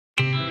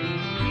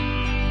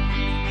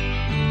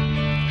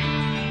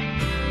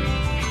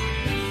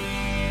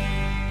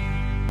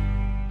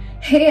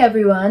Hey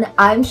everyone,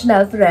 I'm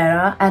Shanelle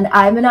Ferreira and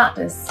I'm an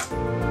artist.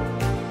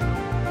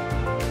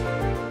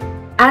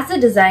 As a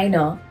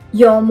designer,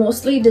 you're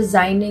mostly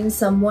designing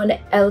someone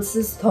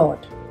else's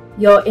thought.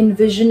 You're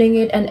envisioning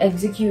it and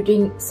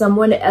executing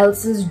someone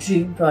else's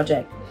dream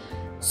project.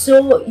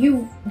 So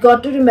you've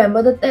got to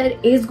remember that there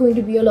is going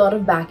to be a lot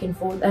of back and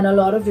forth and a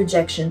lot of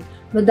rejection,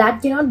 but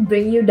that cannot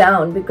bring you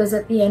down because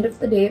at the end of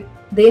the day,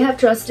 they have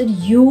trusted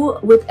you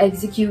with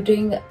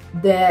executing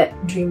their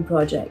dream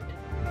project.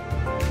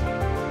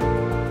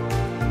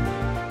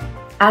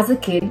 As a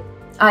kid,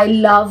 I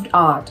loved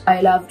art,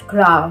 I loved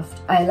craft,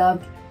 I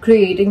loved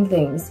creating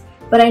things,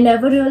 but I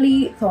never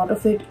really thought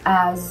of it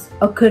as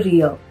a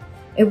career.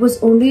 It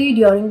was only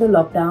during the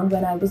lockdown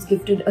when I was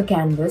gifted a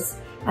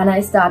canvas and I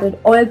started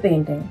oil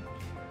painting.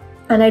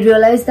 And I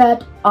realized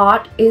that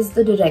art is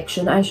the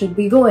direction I should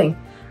be going,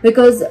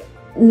 because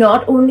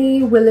not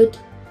only will it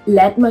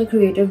let my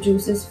creative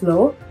juices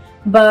flow,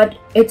 but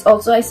it's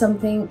also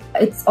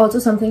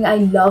something I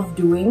love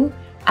doing,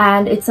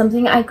 and it's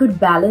something I could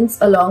balance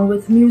along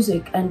with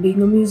music and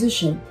being a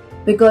musician,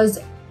 because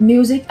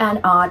music and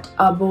art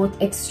are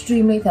both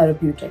extremely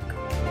therapeutic.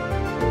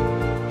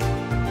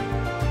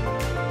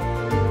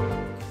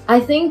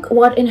 I think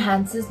what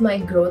enhances my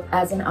growth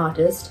as an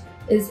artist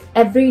is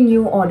every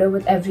new order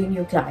with every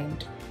new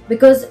client,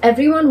 because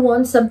everyone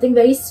wants something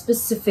very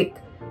specific,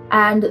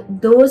 and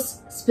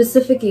those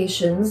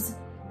specifications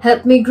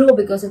help me grow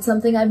because it's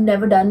something I've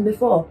never done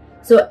before.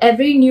 So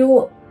every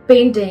new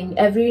painting,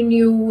 every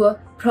new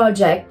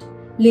project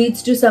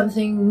leads to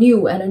something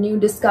new and a new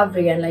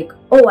discovery, and like,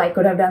 oh, I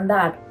could have done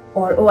that,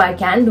 or oh, I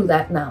can do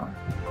that now.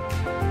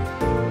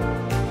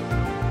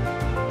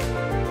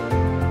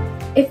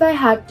 If I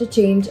had to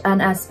change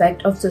an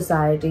aspect of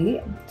society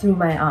through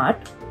my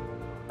art,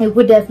 it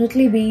would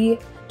definitely be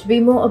to be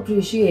more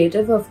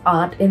appreciative of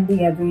art in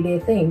the everyday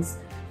things.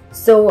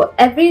 So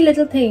every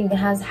little thing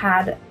has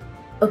had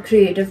a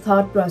creative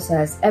thought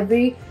process,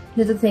 every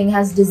little thing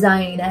has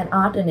design and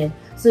art in it.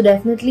 So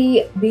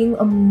definitely being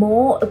a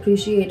more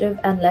appreciative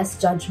and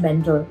less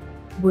judgmental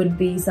would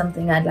be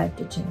something I'd like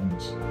to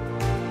change.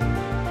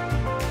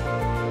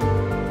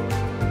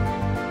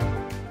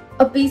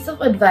 A piece of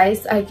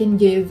advice I can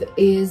give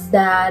is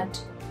that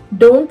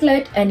don't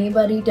let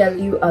anybody tell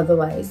you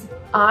otherwise.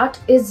 Art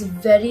is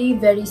very,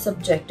 very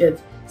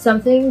subjective.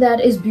 Something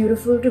that is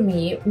beautiful to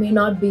me may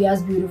not be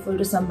as beautiful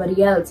to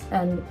somebody else,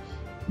 and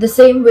the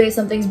same way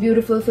something's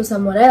beautiful for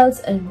someone else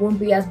and won't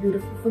be as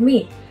beautiful for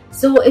me.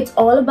 So it's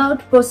all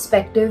about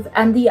perspective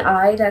and the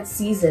eye that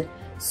sees it.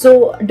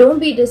 So don't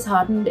be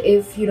disheartened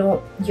if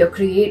you're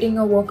creating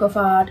a work of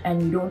art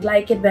and you don't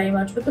like it very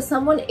much, because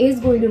someone is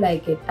going to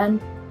like it,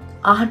 and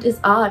art is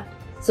art.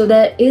 So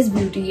there is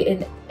beauty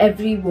in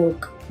every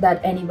work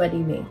that anybody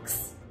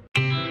makes.